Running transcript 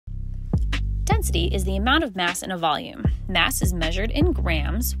Density is the amount of mass in a volume. Mass is measured in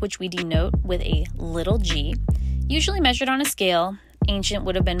grams, which we denote with a little g, usually measured on a scale. Ancient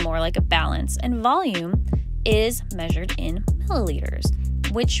would have been more like a balance, and volume is measured in milliliters,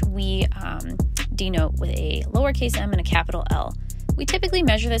 which we denote with a lowercase m and a capital L. We typically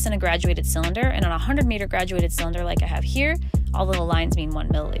measure this in a graduated cylinder, and on a 100-meter graduated cylinder like I have here, all little lines mean 1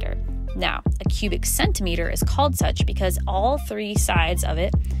 milliliter. Now, a cubic centimeter is called such because all three sides of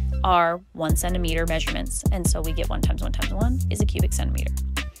it are 1 centimeter measurements, and so we get 1 times 1 times 1 is a cubic centimeter.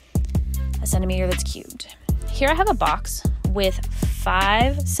 A centimeter that's cubed. Here I have a box with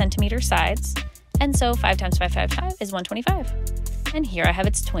 5 centimeter sides, and so 5 times 5 times 5 is 125. And here I have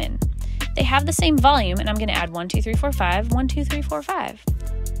its twin. They have the same volume, and I'm going to add 1, 2, 3, 4, 5, 1, 2, 3, 4, 5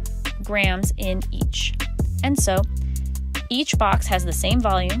 grams in each. And so each box has the same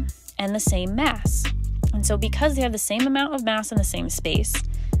volume and the same mass. And so because they have the same amount of mass in the same space,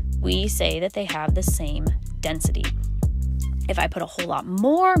 we say that they have the same density. If I put a whole lot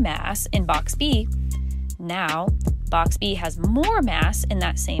more mass in box B, now box B has more mass in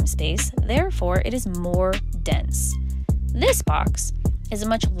that same space, therefore it is more dense. This box is a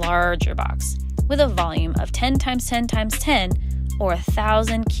much larger box with a volume of 10 times 10 times 10 or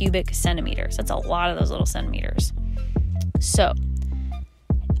 1,000 cubic centimeters. That's a lot of those little centimeters. So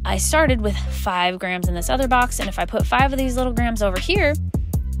I started with 5 grams in this other box, and if I put 5 of these little grams over here,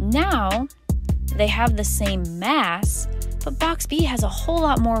 now they have the same mass, but box B has a whole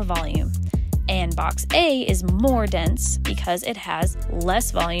lot more volume. And box A is more dense because it has less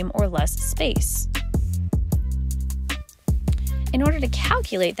volume or less space. In order to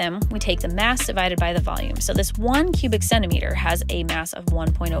calculate them, we take the mass divided by the volume. So this 1 cubic centimeter has a mass of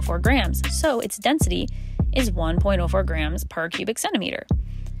 1.04 grams, so its density is 1.04 grams per cubic centimeter.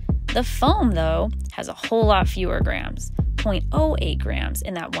 The foam, though, has a whole lot fewer grams, 0.08 grams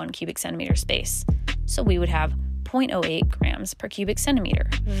in that 1 cubic centimeter space. So we would have 0.08 grams per cubic centimeter,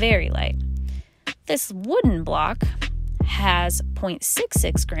 very light. This wooden block has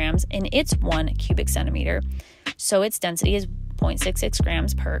 0.66 grams in its 1 cubic centimeter, so its density is 0.66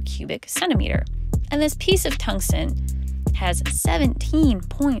 grams per cubic centimeter. And this piece of tungsten has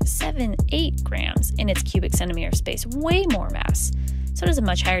 17.78 grams in its cubic centimeter space, way more mass. So it has a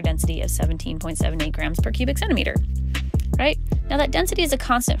much higher density of 17.78 grams per cubic centimeter, right? Now that density is a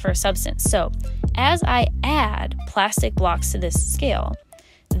constant for a substance. So as I add plastic blocks to this scale,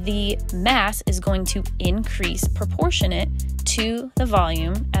 the mass is going to increase proportionate to the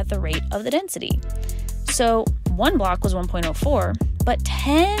volume at the rate of the density. So 1 block was 1.04, but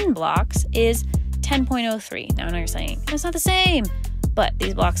 10 blocks is 10.03. Now I know you're saying, it's not the same, but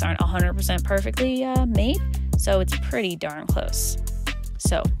these blocks aren't 100% perfectly made, so it's pretty darn close.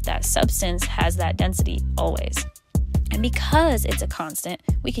 So that substance has that density always. And because it's a constant,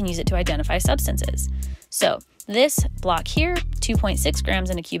 we can use it to identify substances. So this block here, 2.6 grams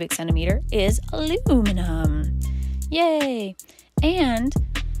in a cubic centimeter, is aluminum. Yay! And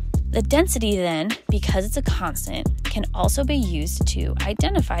the density then, because it's a constant, can also be used to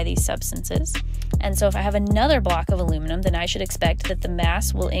identify these substances. And so if I have another block of aluminum, then I should expect that the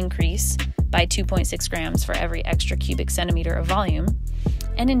mass will increase by 2.6 grams for every extra cubic centimeter of volume.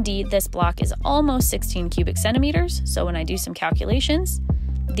 And indeed, this block is almost 16 cubic centimeters. So when I do some calculations,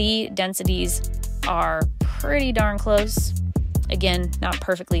 the densities are pretty darn close. Again, not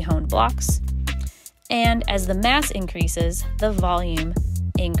perfectly honed blocks. And as the mass increases, the volume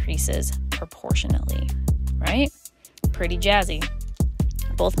increases proportionately, right? Pretty jazzy.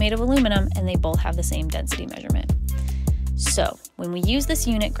 Both made of aluminum, and they both have the same density measurement. So when we use this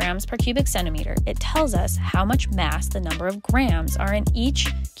unit, grams per cubic centimeter, it tells us how much mass the number of grams are in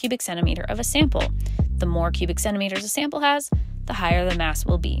each cubic centimeter of a sample. The more cubic centimeters a sample has, the higher the mass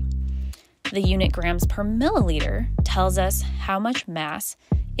will be. The unit grams per milliliter tells us how much mass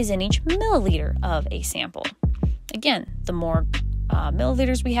is in each milliliter of a sample. Again, the more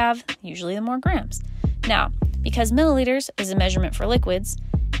milliliters we have, usually the more grams. Now, because milliliters is a measurement for liquids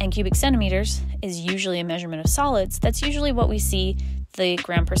and cubic centimeters is usually a measurement of solids, that's usually what we see the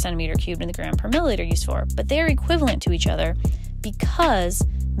gram per centimeter cubed and the gram per milliliter used for. But they're equivalent to each other because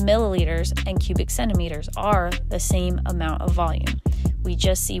milliliters and cubic centimeters are the same amount of volume. We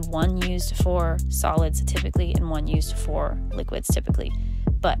just see one used for solids typically and one used for liquids typically,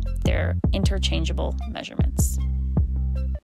 but they're interchangeable measurements.